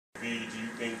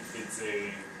think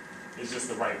it's just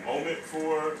the right moment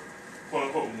for quote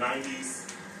unquote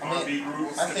 90s R&B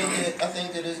groups? I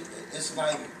think that it's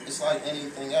like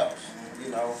anything else.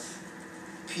 You know,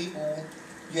 people.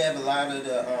 You have a lot of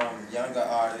the younger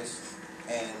artists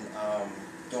and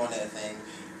doing their thing,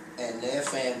 and their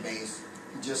fan base,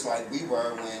 just like we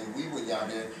were when we were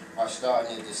younger, are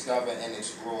starting to discover and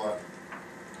explore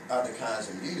other kinds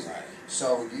of music. Right.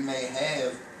 So you may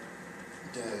have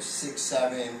the 6,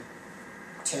 7,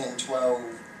 10,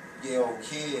 12-year-old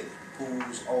kid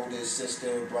whose older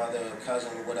sister, brother,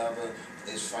 cousin, or whatever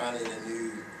is finding a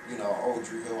new, you know, old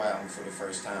Dru Hill album for the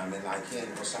first time, and like him,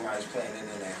 or somebody's playing it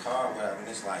in their car or whatever, and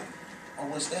it's like, oh,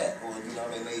 what's that? Or, you know,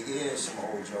 they may hear some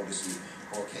old Jodeci,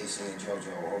 or Casey and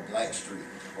JoJo, or Blackstreet,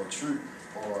 or Troop,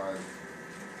 or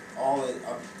all the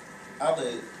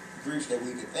other groups that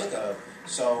we could think of.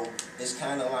 So it's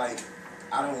kind of like,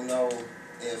 I don't know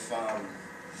if,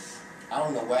 I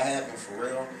don't know what happened for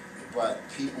real, but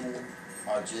people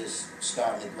are just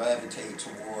starting to gravitate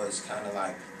towards kind of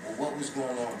like, well, what was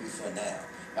going on before now?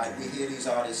 Like, we hear these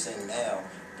artists sing now,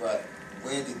 but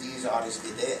where did these artists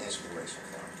get their inspiration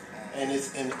from?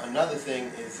 And another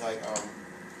thing is like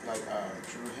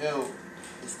Dru Hill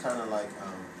is kind of like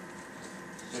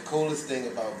the coolest thing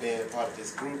about being a part of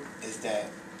this group is that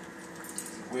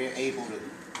we're able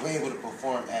to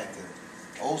perform at the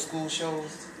old school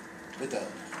shows with the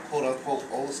quote unquote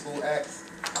old school acts,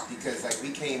 because like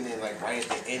we came in like right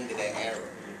at the end of that era.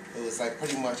 It was like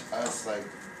pretty much us, like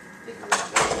I think it was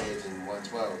Jagged Edge and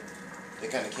 112. They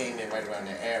kind of came in right around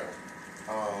that era.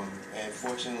 And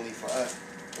fortunately for us,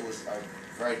 it was a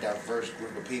very diverse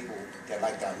group of people that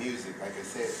liked our music. Like I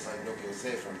said, like Nokia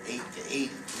said, from 8 to 80.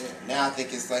 Yeah. Now I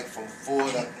think it's like from 4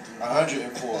 to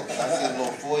 104. I see a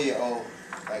little 4-year-old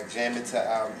like jamming to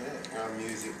our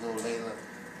music, little Layla,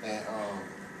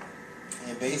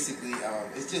 and basically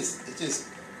it's just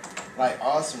like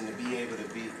awesome to be able to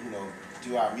be, you know,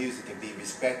 do our music and be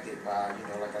respected by, you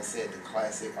know, like I said, the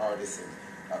classic artists and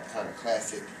kind of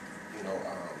classic, you know,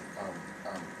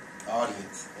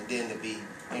 audience, and then to be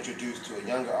introduced to a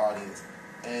younger audience.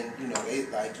 And, you know,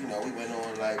 it like, you know, we went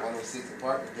on like 106 and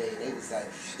Park today, and it was like,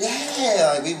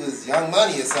 yeah, like we was Young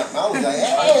Money or something. I was like,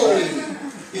 hey,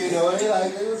 you know, and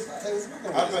it was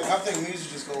I think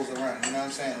music just goes around, you know what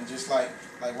I'm saying? And just like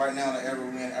right now, the era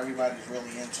we're in, everybody's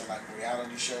really into like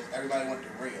reality shows. Everybody wants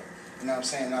the real, you know what I'm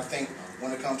saying? And I think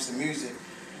when it comes to music,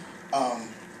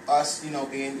 us, you know,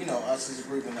 being, you know, us as a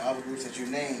group and the other groups that you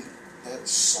named, they're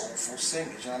soulful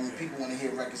singers. You know what I mean? People want to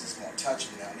hear records that's going to touch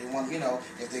them now. They want, you know,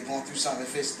 if they're going through something,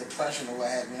 if it's depression or what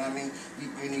have you, you know what I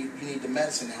mean? You need the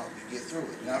medicine to help you get through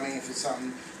it. You know what I mean? If it's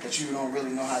something that you don't really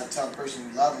know how to tell the person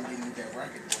you love them, you need that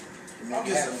record. I'm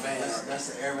just a fan.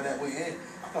 That's the era that we're in.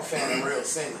 I'm a fan of real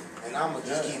singing, and I'm gonna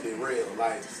just keep it real.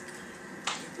 Like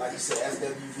you said,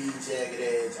 SWV, Jagged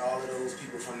Edge, all of those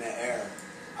people from that era.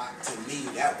 To me,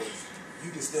 that was,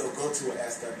 you can still go to an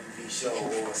SWV show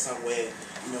or somewhere,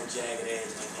 you know, Jagged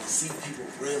Edge, and see people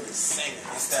really singing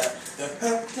instead of the.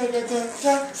 I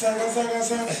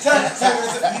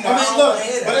mean, look,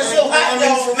 but it's still hot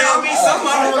though.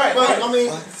 I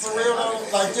mean, for real though,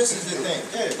 like this is the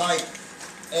thing, like.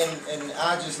 And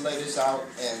I just lay this out,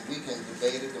 and we can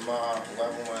debate it tomorrow.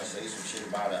 Whoever wants to say some shit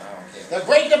about it, I don't care. The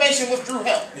Great Debation with Dru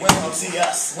Hill. See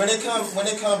us. When it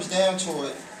comes down to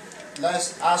it,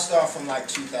 I start from like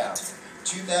 2000.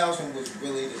 2000 was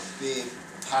really the big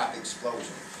pop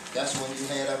explosion. That's when you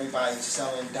had everybody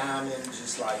selling diamonds,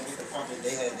 just like what the fuck,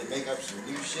 they had to make up some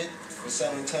new shit for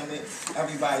selling timid.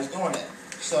 Everybody's doing that.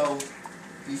 So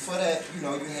before that, you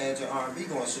know, you had your R&B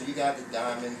going, so you got the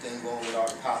diamond thing going with all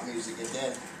the pop music, and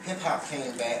then hip-hop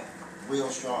came back real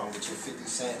strong with your 50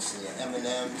 Cents and your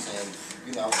Eminems and,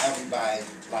 you know, everybody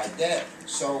like that.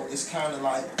 So it's kind of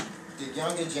like the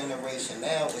younger generation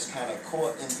now is kind of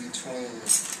caught in between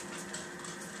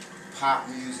pop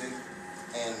music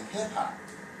and hip-hop.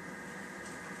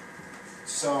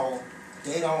 So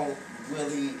they don't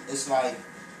really, it's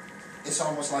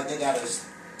almost like they got to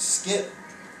skip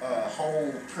a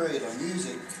whole period of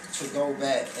music to go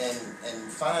back and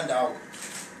find out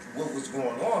what was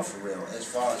going on for real as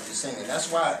far as the singing.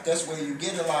 That's where you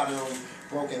get a lot of those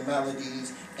broken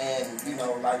melodies and, you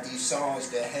know, like these songs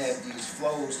that have these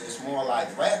flows that's more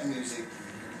like rap music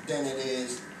than it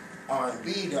is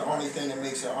R&B. The only thing that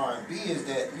makes it R&B is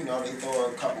that, you know, they throw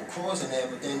a couple chords in there,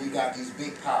 but then you got these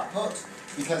big pop hooks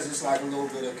because it's like a little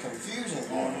bit of confusion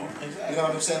going on. Exactly. You know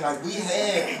what I'm saying? Like we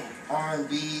had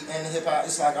R&B and hip-hop,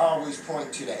 it's like I always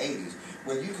point to the 80s,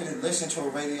 where you could listen to a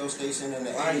radio station in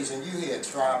the 80s and you hear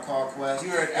Tribe Called Quest. You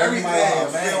heard everybody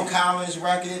everything, had a Phil Collins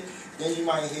record. then you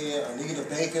might hear Anita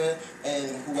Baker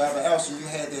and whoever else, and you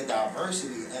had that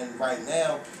diversity. And right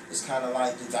now, it's kind of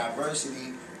like the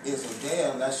diversity isn't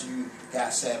there unless you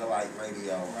got satellite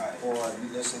radio, right, or you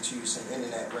listen to some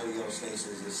internet radio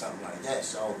stations or something like that.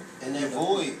 So, and that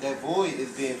void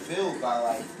is being filled by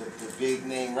like the big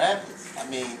name rappers. I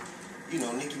mean, you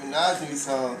know, Nicki Minaj new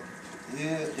song.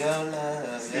 Yeah, your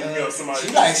love. Speaking of somebody,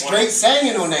 She like straight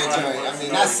singing on that somebody joint. wants I to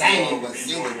mean, know not if singing, you but be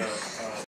singing. doing